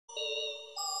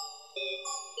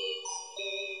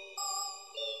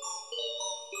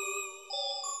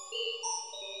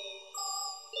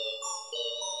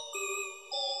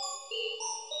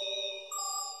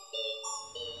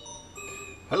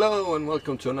Hello and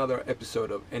welcome to another episode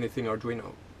of Anything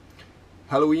Arduino.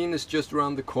 Halloween is just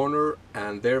around the corner,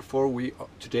 and therefore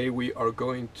today we are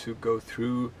going to go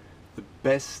through the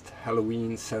best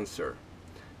Halloween sensor,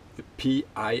 the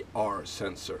PIR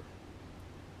sensor.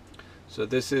 So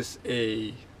this is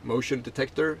a motion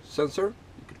detector sensor,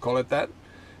 you could call it that,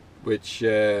 which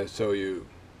this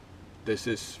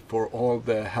is for all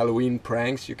the Halloween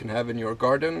pranks you can have in your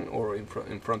garden or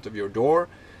in front of your door.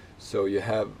 So you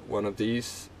have one of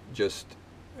these just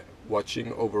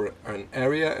watching over an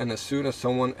area, and as soon as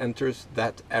someone enters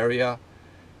that area,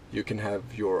 you can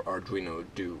have your Arduino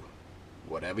do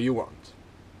whatever you want.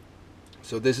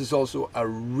 So this is also a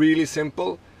really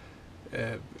simple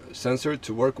sensor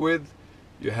to work with.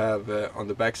 You have on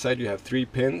the back side you have 3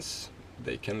 pins.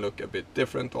 They can look a bit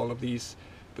different, all of these,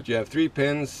 but you have 3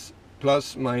 pins,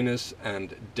 plus, minus,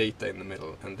 and data in the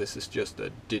middle, and this is just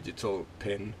a digital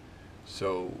pin.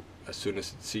 So as soon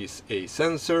as it sees a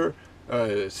sensor,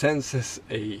 senses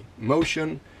a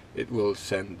motion, it will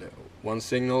send one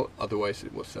signal, otherwise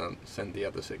it will send the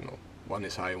other signal. One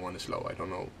is high, one is low, I don't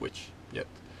know which yet.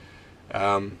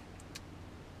 And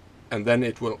then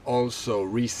it will also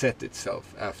reset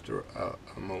itself after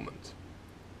a moment.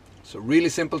 So really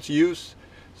simple to use,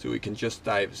 so we can just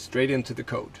dive straight into the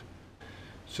code.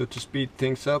 So to speed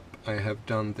things up, I have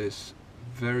done this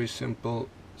very simple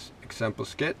example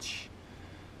sketch.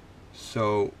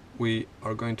 So we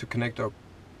are going to connect our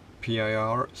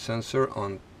PIR sensor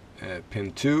on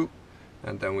pin 2,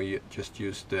 and then we just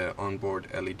use the onboard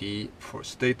LED for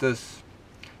status.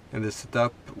 In this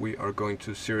setup we are going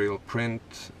to serial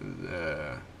print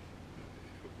the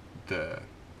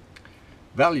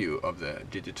value of the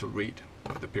digital read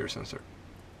of the PIR sensor.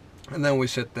 And then we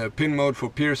set the pin mode for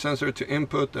PIR sensor to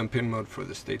input and pin mode for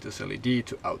the status LED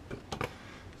to output.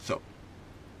 So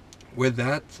with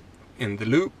that in the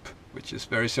loop, which is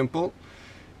very simple,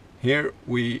 here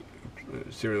we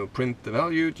serial print the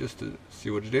value just to see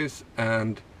what it is,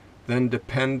 and then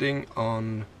depending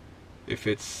on if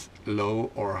it's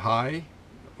low or high,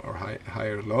 or high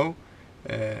or low,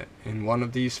 in one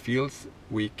of these fields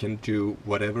we can do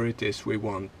whatever it is we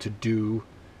want to do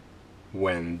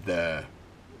when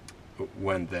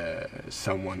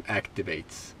someone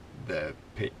activates the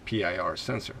PIR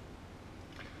sensor.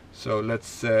 So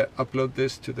let's upload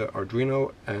this to the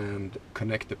Arduino and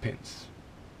connect the pins.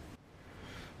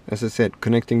 As I said,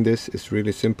 connecting this is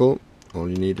really simple. All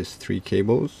you need is 3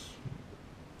 cables.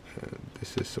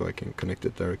 This is so I can connect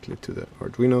it directly to the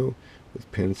Arduino with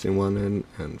pins in one end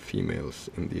and females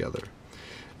in the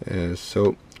other.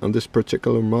 So on this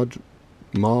particular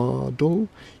model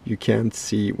you can't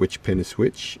see which pin is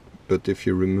which, but if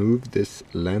you remove this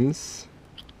lens,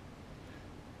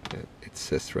 it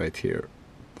says right here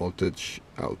voltage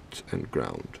out and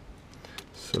ground.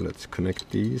 So let's connect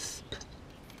these.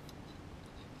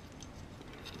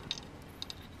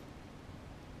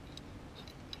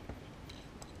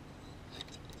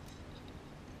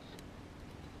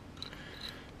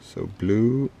 So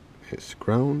blue is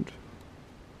ground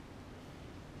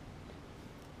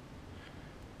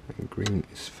and green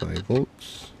is 5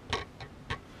 volts,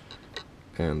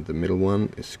 and the middle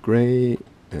one is gray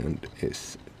and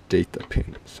is data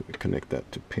pin, so we connect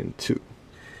that to pin 2,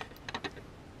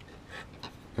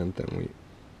 and then we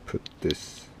put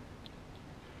this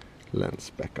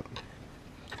lens back on.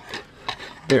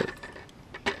 There,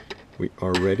 we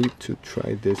are ready to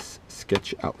try this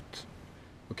sketch out.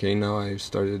 Okay, now I've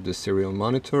started the serial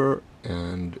monitor,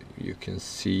 and you can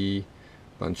see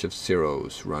a bunch of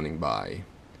zeros running by,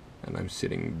 and I'm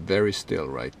sitting very still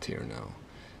right here now.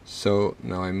 So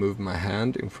now I move my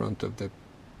hand in front of the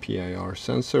PIR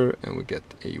sensor and we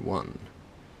get a 1,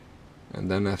 and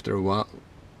then after a while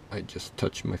I just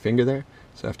touch my finger there,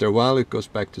 so after a while it goes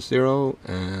back to 0,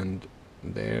 and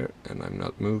there, and I'm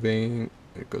not moving,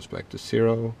 it goes back to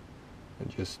 0, and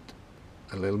just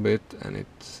a little bit, and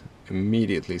it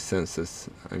immediately senses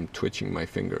I'm twitching my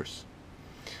fingers.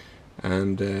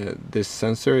 And this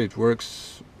sensor, it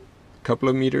works a couple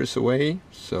of meters away,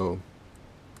 so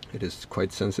it is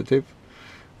quite sensitive.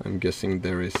 I'm guessing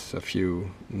there is a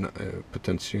few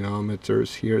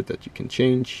potentiometers here that you can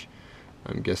change.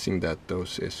 I'm guessing that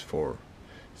those is for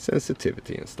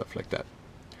sensitivity and stuff like that.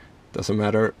 Doesn't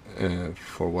matter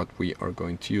for what we are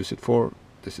going to use it for.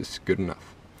 This is good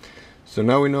enough. So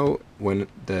now we know when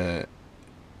the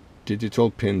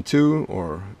digital pin 2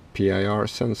 or PIR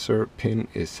sensor pin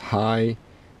is high,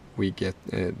 we get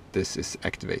this is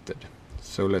activated.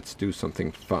 So let's do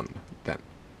something fun then.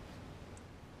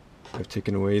 I've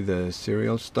taken away the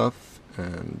serial stuff,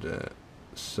 and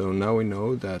so now we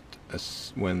know that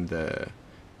when the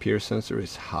PIR sensor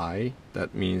is high,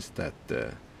 that means that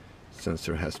the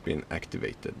sensor has been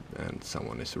activated and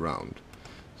someone is around.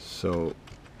 So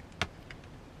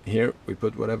here we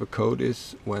put whatever code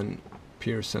is when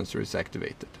PIR-sensor is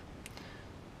activated.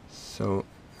 So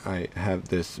I have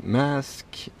this mask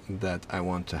that I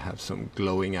want to have some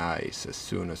glowing eyes as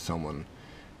soon as someone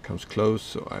comes close,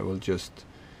 so I will just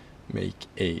make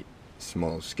a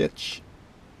small sketch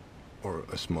or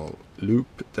a small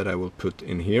loop that I will put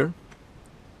in here,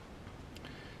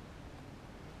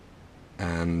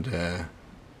 and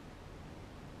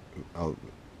I'll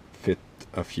fit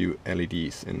a few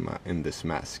LEDs in this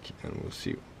mask, and we'll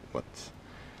see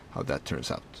how that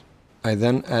turns out. I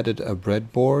then added a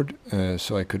breadboard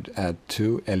so I could add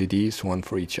 2 LEDs, one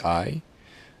for each eye,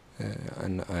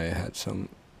 and I had some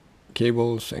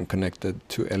cables and connected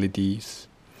 2 LEDs.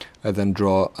 I then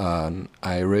draw an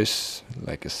iris,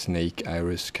 like a snake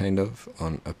iris kind of,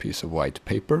 on a piece of white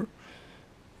paper,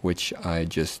 which I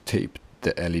just taped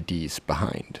the LEDs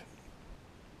behind.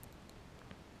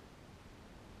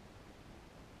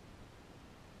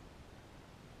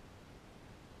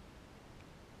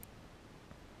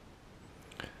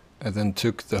 I then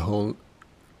took the whole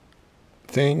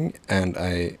thing and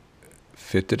I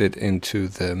fitted it into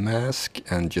the mask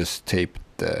and just taped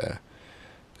the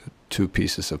 2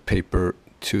 pieces of paper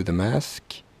to the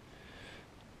mask,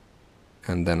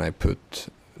 and then I put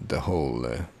the whole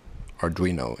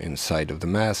Arduino inside of the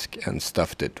mask and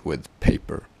stuffed it with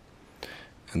paper,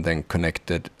 and then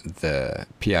connected the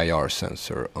PIR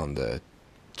sensor on the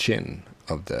chin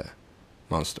of the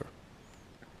monster.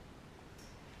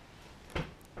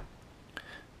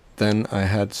 Then I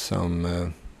had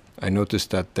some I noticed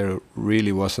that there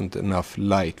really wasn't enough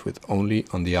light with only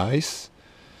on the eyes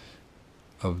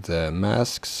of the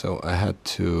mask, so I had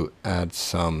to add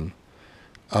some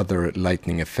other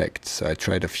lightning effects. So I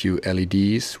tried a few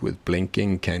LEDs with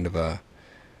blinking, kind of a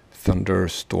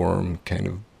thunderstorm kind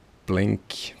of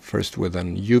blink, first with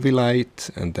an UV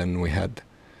light, and then we had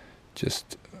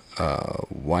just a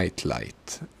white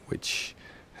light, which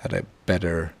had a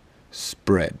better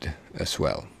spread as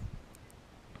well.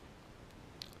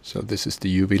 So this is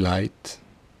the UV light.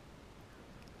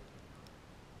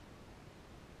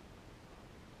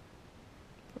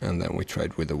 And then we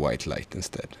tried with the white light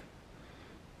instead.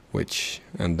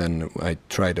 And then I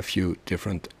tried a few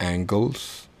different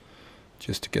angles,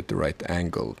 just to get the right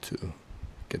angle to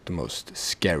get the most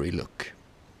scary look.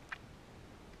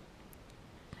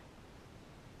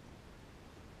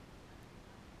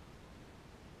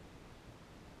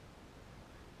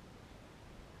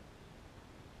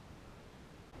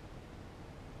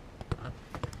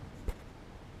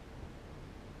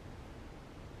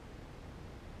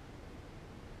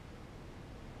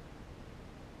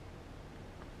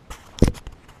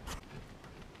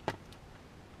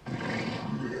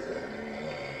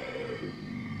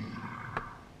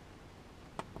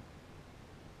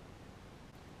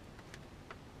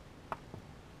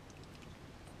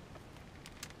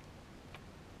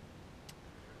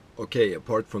 Okay,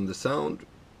 apart from the sound,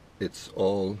 it's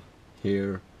all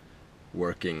here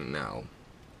working now.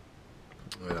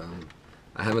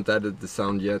 I haven't added the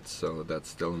sound yet, so that's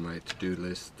still on my to-do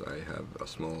list. I have a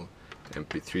small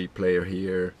MP3 player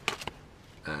here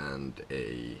and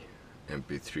a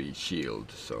MP3 shield,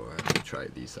 so I have to try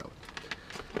these out.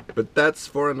 But that's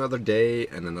for another day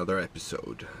and another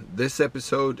episode. This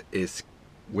episode is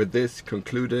with this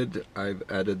concluded. I've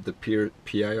added the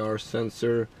PIR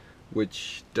sensor,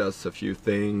 which does a few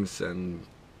things and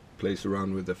plays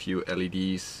around with a few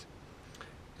LEDs,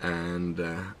 and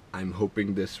I'm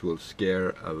hoping this will scare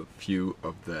a few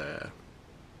of the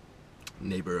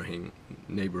neighborhood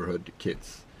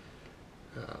kids,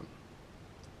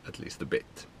 at least a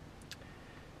bit.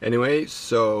 Anyway,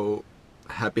 so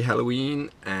happy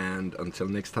Halloween, and until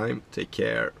next time, take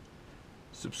care,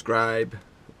 subscribe,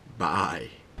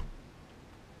 bye.